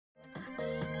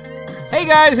Hey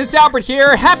guys, it's Albert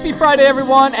here. Happy Friday,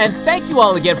 everyone, and thank you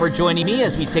all again for joining me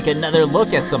as we take another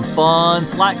look at some fun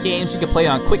slot games you can play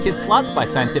on Quick Hit Slots by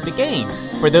Scientific Games.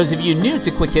 For those of you new to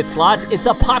Quick Hit Slots, it's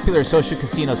a popular social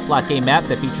casino slot game app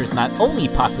that features not only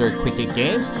popular Quick Hit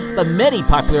games, but many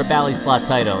popular Bally slot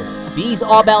titles. These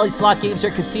all Bally slot games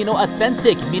are casino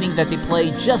authentic, meaning that they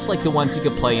play just like the ones you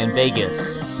could play in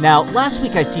Vegas. Now, last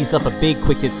week I teased up a big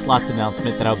Quick Hit Slots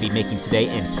announcement that I'll be making today,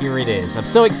 and here it is. I'm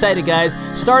so excited, guys.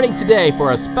 Starting today,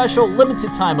 for a special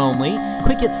limited time only,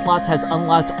 Quick Hit Slots has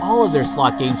unlocked all of their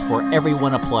slot games for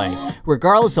everyone to play.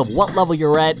 Regardless of what level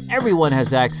you're at, everyone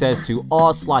has access to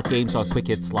all slot games on Quick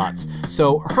Hit Slots.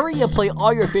 So hurry and play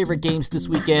all your favorite games this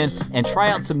weekend and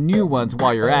try out some new ones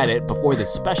while you're at it before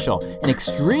this special and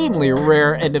extremely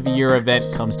rare end of the year event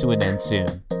comes to an end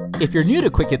soon. If you're new to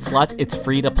Quick Hit Slots, it's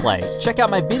free to play. Check out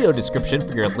my video description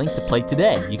for your link to play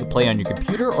today. You can play on your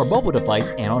computer or mobile device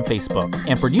and on Facebook.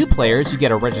 And for new players, you get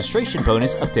a registration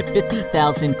bonus up to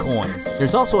 50,000 coins.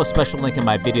 There's also a special link in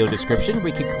my video description where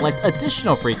you can collect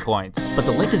additional free coins. But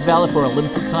the link is valid for a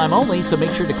limited time only, so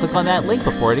make sure to click on that link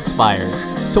before it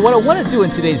expires. So what I want to do in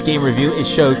today's game review is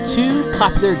show two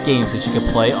popular games that you can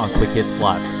play on Quick Hit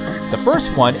Slots. The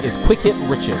first one is Quick Hit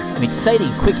Riches, an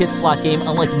exciting Quick Hit slot game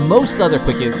unlike most other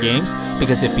Quick Hit games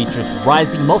because it features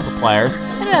rising multipliers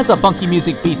and it has a funky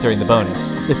music beat during the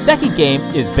bonus. The second game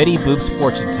is Betty Boop's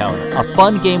Fortune Teller, a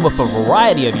fun game with a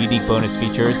variety of unique bonus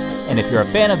features, and if you're a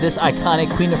fan of this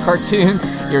iconic queen of cartoons,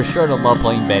 you're sure to love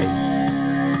playing Betty.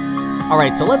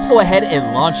 Alright, so let's go ahead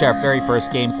and launch our very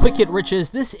first game, Quick Hit Riches.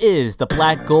 This is the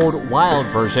Black Gold Wild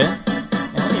version,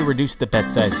 and let me reduce the bet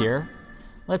size here.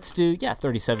 Let's do,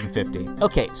 37.50.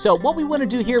 Okay, so what we want to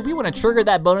do here, we want to trigger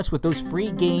that bonus with those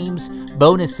free games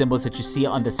bonus symbols that you see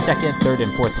on the second, third,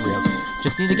 and fourth reels.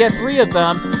 Just need to get 3 of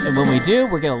them, and when we do,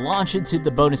 we're going to launch into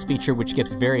the bonus feature, which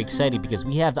gets very exciting because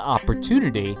we have the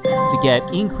opportunity to get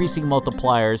increasing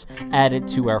multipliers added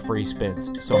to our free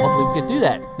spins. So hopefully we can do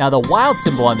that. Now, the wild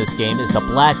symbol on this game is the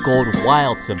Black Gold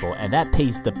Wild symbol, and that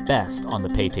pays the best on the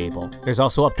pay table. There's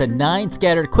also up to 9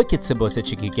 scattered Quick Hit symbols that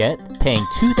you could get, paying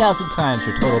 2,000 times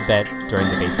your total bet during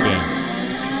the base game.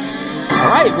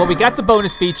 Alright, well, we got the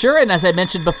bonus feature, and as I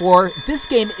mentioned before, this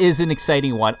game is an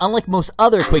exciting one. Unlike most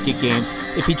other Quick Hit games,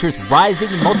 it features rising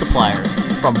multipliers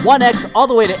from 1x all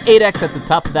the way to 8x at the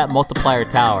top of that multiplier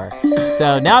tower.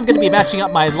 So now I'm going to be matching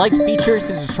up my like features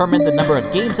to determine the number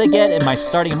of games I get in my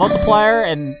starting multiplier,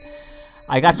 and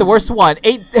I got the worst one.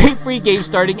 8 free games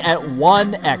starting at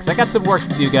 1x. I got some work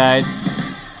to do, guys.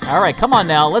 Alright, come on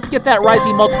now. Let's get that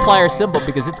rising multiplier symbol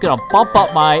because it's going to bump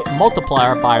up my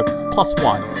multiplier by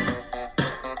 +1.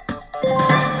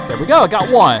 There we go, I got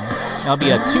 1. That'll be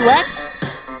a 2x.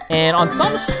 And on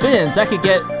some spins, I could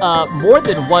get more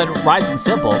than 1 rising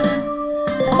symbol.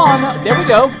 Come on, there we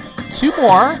go. 2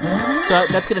 more. So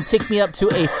that's going to take me up to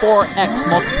a 4x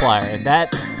multiplier. And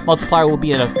that multiplier will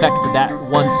be in effect for that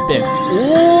 1 spin.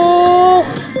 Ooh!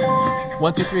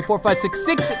 1, 2, 3, 4, 5, 6,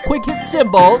 6 Quick Hit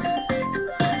symbols.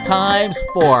 Times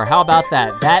 4. How about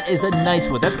that? That is a nice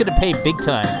one. That's gonna pay big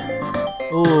time.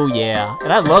 Oh yeah.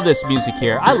 And I love this music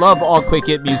here. I love all Quick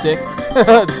Hit music.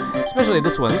 Especially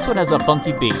this one. This one has a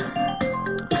funky beat.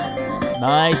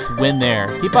 Nice win there.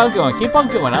 Keep on going. Keep on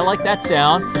going. I like that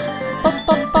sound.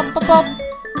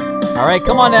 Alright,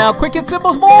 come on now. Quick Hit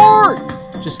symbols more!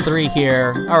 Just 3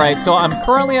 here. Alright, so I'm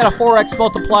currently at a 4x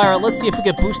multiplier. Let's see if we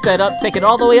can boost that up. Take it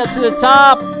all the way up to the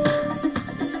top.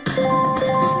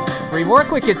 3 more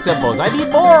Quick Hit symbols. I need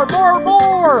more,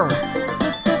 more!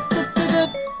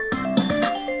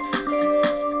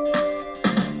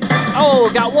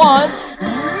 Oh, got 1.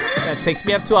 That takes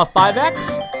me up to a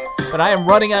 5x. But I am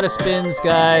running out of spins,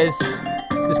 guys.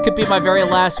 This could be my very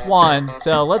last one.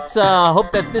 So let's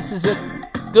hope that this is a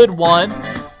good one.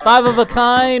 5 of a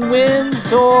kind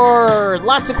wins or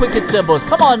lots of Quick Hit symbols.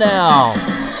 Come on now.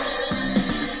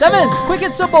 7 Quick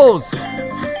Hit symbols.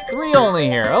 3 only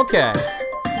here. Okay.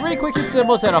 3 Quick Hit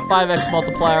symbols and a 5x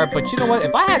multiplier, but you know what?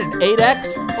 If I had an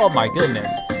 8x, oh my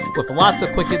goodness, with lots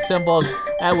of Quick Hit symbols,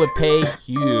 that would pay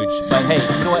huge. But hey,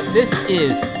 you know what? This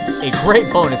is a great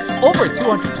bonus. Over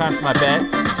 200 times my bet,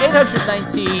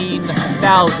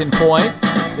 819,000 coins.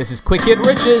 This is Quick Hit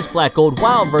Riches, Black Gold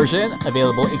Wild version,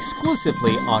 available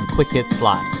exclusively on Quick Hit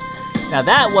Slots. Now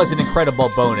that was an incredible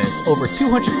bonus. Over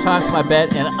 200 times my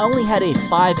bet, and I only had a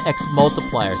 5x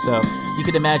multiplier. So you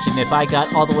can imagine if I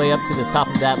got all the way up to the top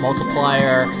of that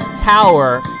multiplier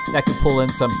tower, that could pull in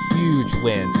some huge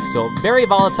wins. So very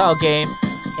volatile game.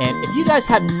 And if you guys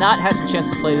have not had the chance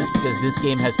to play this because this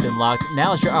game has been locked,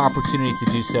 now is your opportunity to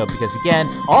do so because, again,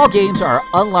 all games are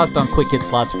unlocked on Quick Hit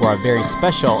Slots for a very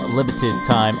special, limited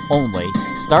time only,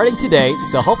 starting today.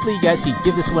 So hopefully you guys can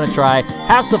give this one a try,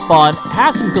 have some fun,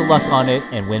 have some good luck on it,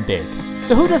 and win big.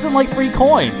 So who doesn't like free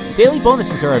coins? Daily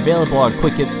bonuses are available on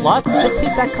Quick Hit Slots. Just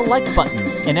hit that collect button.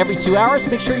 And every 2 hours,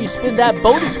 make sure you spin that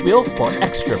bonus wheel for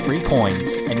extra free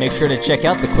coins. And make sure to check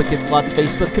out the Quick Hit Slots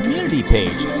Facebook community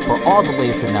page for all the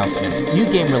latest announcements,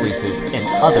 new game releases,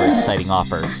 and other exciting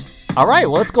offers. Alright,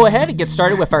 well let's go ahead and get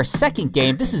started with our second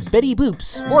game. This is Betty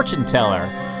Boop's Fortune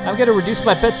Teller. I'm going to reduce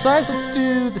my bet size. Let's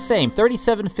do the same,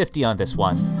 $37.50 on this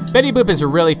one. Betty Boop is a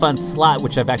really fun slot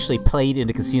which I've actually played in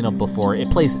the casino before. It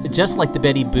plays just like the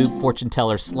Betty Boop Fortune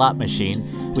Teller slot machine,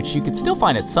 which you can still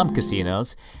find at some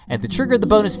casinos. And to trigger the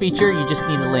bonus feature, you just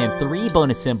need to land 3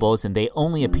 bonus symbols and they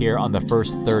only appear on the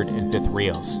first, third, and fifth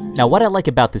reels. Now what I like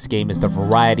about this game is the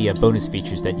variety of bonus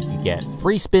features that you can get.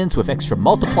 Free spins with extra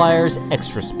multipliers,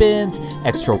 extra spins,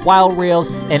 extra wild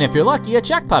reels, and if you're lucky, a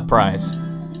jackpot prize.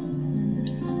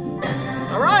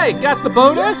 Alright, got the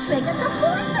bonus.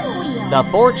 The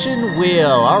fortune wheel.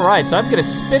 Alright, so I'm gonna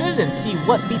spin it and see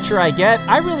what feature I get.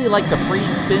 I really like the free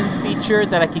spins feature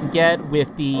that I can get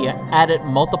with the added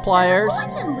multipliers.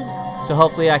 So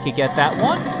hopefully I could get that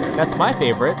one. That's my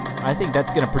favorite. I think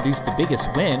that's gonna produce the biggest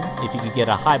win if you could get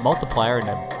a high multiplier and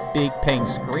a big paying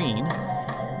screen.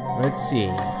 Let's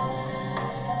see.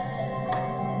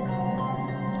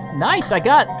 Nice, I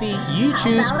got the You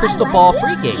Choose Crystal Ball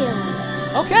free games.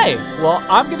 Okay, well,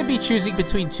 I'm gonna be choosing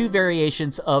between 2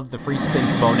 variations of the free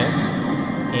spins bonus,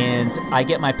 and I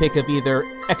get my pick of either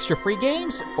extra free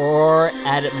games or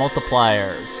added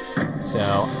multipliers.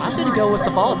 So I'm gonna go with the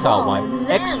volatile one,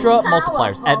 extra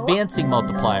multipliers, advancing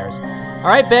multipliers. All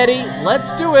right, Betty,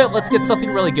 let's do it. Let's get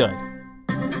something really good.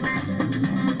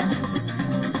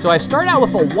 So I start out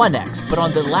with a 1x, but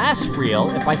on the last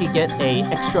reel, if I could get a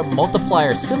extra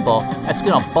multiplier symbol, that's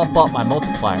gonna bump up my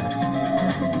multiplier.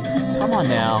 Come on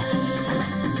now.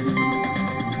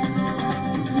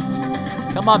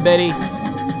 Come on, Betty.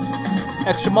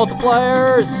 Extra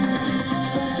multipliers.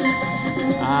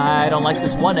 I don't like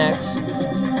this 1x.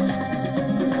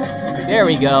 There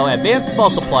we go, advanced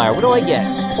multiplier. What do I get?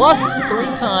 Plus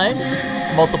 3 times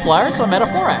multiplier, so I'm at a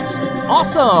 4x.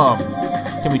 Awesome.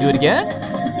 Can we do it again?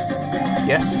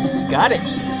 Yes, got it.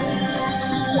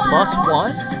 Plus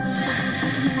 1.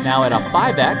 Now at a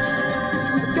 5x.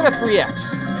 Let's get a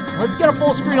 3x. Let's get a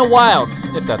full screen of wilds,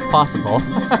 if that's possible.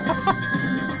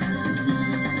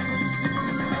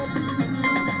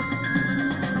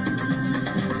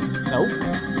 Nope.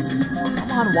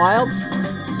 Come on, wilds.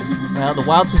 Well, the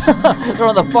wilds, they're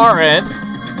on the far end.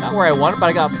 Not where I want it, but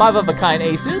I got 5 of a kind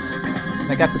aces.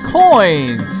 And I got the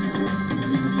coins.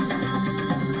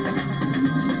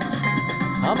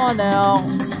 Come on now.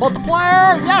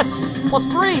 Multiplier, yes! Plus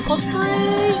 3, plus 3,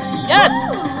 yes!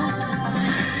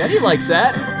 Betty likes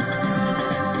that.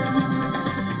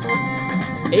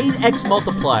 8x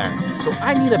multiplier. So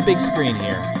I need a big screen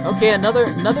here. Okay, another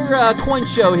coin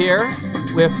show here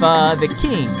with the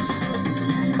kings.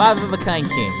 5 of a kind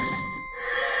kings.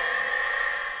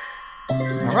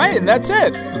 All right, and that's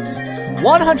it.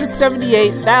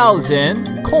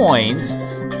 178,000 coins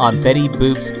on Betty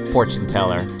Boop's Fortune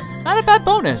Teller. Not a bad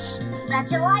bonus.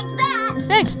 Bet you like that.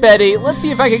 Thanks, Betty. Let's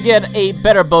see if I can get a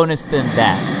better bonus than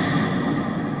that.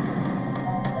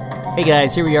 Hey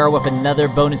guys, here we are with another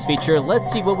bonus feature.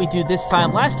 Let's see what we do this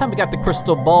time. Last time we got the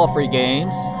Crystal Ball free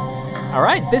games. All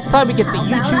right, this time we get the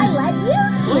You Choose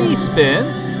free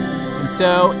spins. And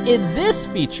so in this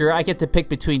feature, I get to pick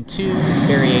between 2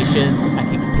 variations. I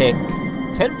can pick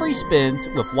 10 free spins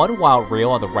with 1 wild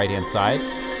reel on the right-hand side.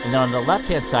 And then on the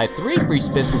left-hand side, 3 free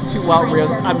spins with 2 wild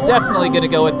reels. I'm definitely gonna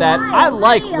go with that. I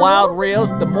like wild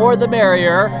reels, the more the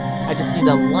merrier. I just need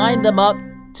to line them up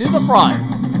to the front.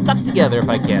 Stuck together if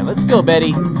I can. Let's go,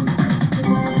 Betty.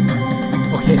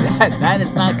 Okay, that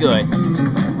is not good.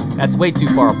 That's way too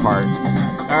far apart.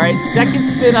 All right, second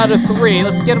spin out of 3.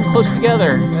 Let's get them close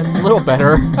together. That's a little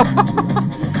better.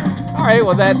 All right,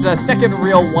 well that second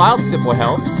real wild symbol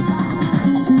helps.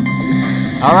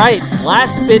 All right,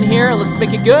 last spin here. Let's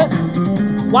make it good.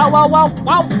 Wow, wow, wow,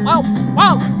 wow, wow,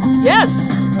 wow.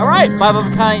 Yes. All right, 5 of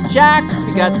a kind jacks.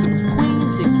 We got some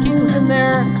queens and kings in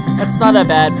there. That's not a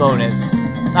bad bonus.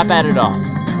 Not bad at all.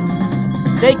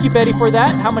 Thank you, Betty, for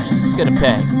that. How much is this gonna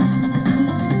pay?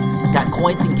 Got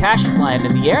coins and cash flying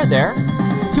in the air there.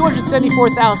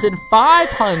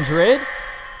 274,500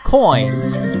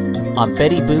 coins on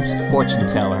Betty Boop's Fortune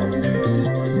Teller.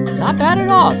 Not bad at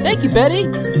all. Thank you, Betty.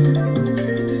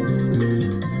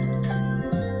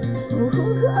 Ooh,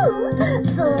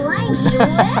 the lights you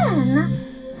win.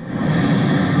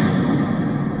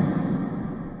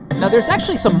 there's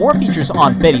actually some more features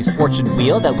on Betty's Fortune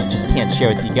Wheel that we just can't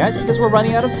share with you guys because we're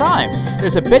running out of time.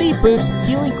 There's a Betty Boop's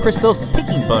Healing Crystals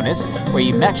Picking Bonus where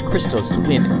you match crystals to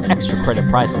win extra credit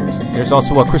prizes. There's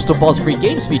also a Crystal Balls Free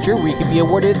Games feature where you can be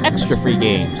awarded extra free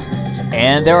games.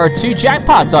 And there are 2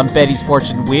 jackpots on Betty's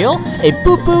Fortune Wheel, a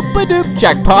Boop Boop Badoop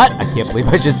jackpot, I can't believe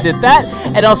I just did that,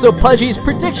 and also Pudgy's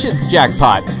Predictions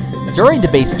jackpot. During the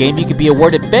base game, you can be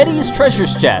awarded Betty's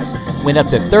Treasures Chest, win up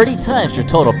to 30 times your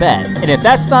total bet. And if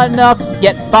that's not enough,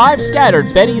 get 5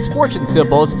 scattered Betty's Fortune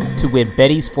symbols to win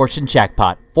Betty's Fortune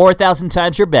Jackpot. 4,000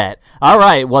 times your bet.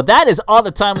 Alright, well that is all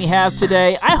the time we have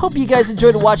today. I hope you guys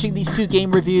enjoyed watching these 2 game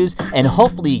reviews, and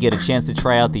hopefully you get a chance to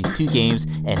try out these 2 games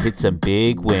and hit some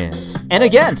big wins. And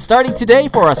again, starting today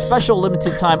for a special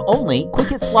limited time only, Quick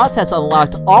Hit Slots has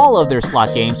unlocked all of their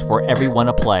slot games for everyone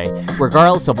to play.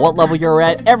 Regardless of what level you're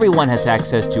at, everyone has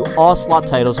access to all slot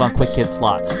titles on Quick Hit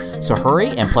Slots. So hurry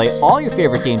and play all your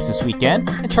favorite games this weekend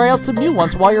and try out some new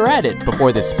ones while you're at it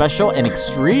before this special and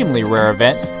extremely rare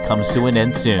event comes to an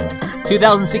end soon.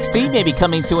 2016 may be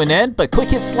coming to an end, but Quick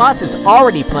Hit Slots is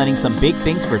already planning some big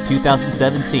things for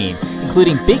 2017,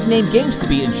 including big name games to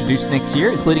be introduced next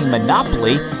year, including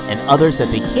Monopoly and others that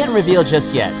they can't reveal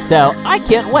just yet. So I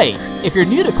can't wait. If you're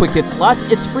new to Quick Hit Slots,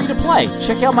 it's free to play.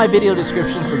 Check out my video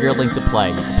description for your link to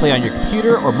play. Play on your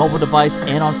computer or mobile device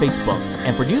and on Facebook.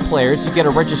 And for new players, you get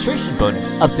a registration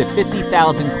bonus up to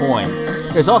 50,000 coins.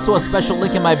 There's also a special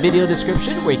link in my video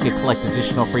description where you can collect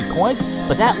additional free coins,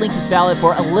 but that link is valid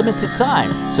for a limited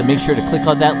time, so make sure to click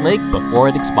on that link before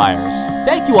it expires.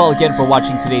 Thank you all again for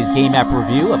watching today's game app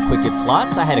review of Quick Hit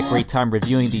Slots. I had a great time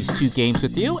reviewing these 2 games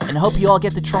with you, and hope you all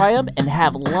get to try them and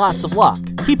have lots of luck.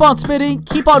 Keep on spinning,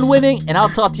 keep on winning, and I'll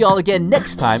talk to you all again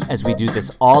next time as we do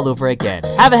this all over again.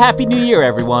 Have a happy new year,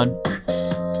 everyone.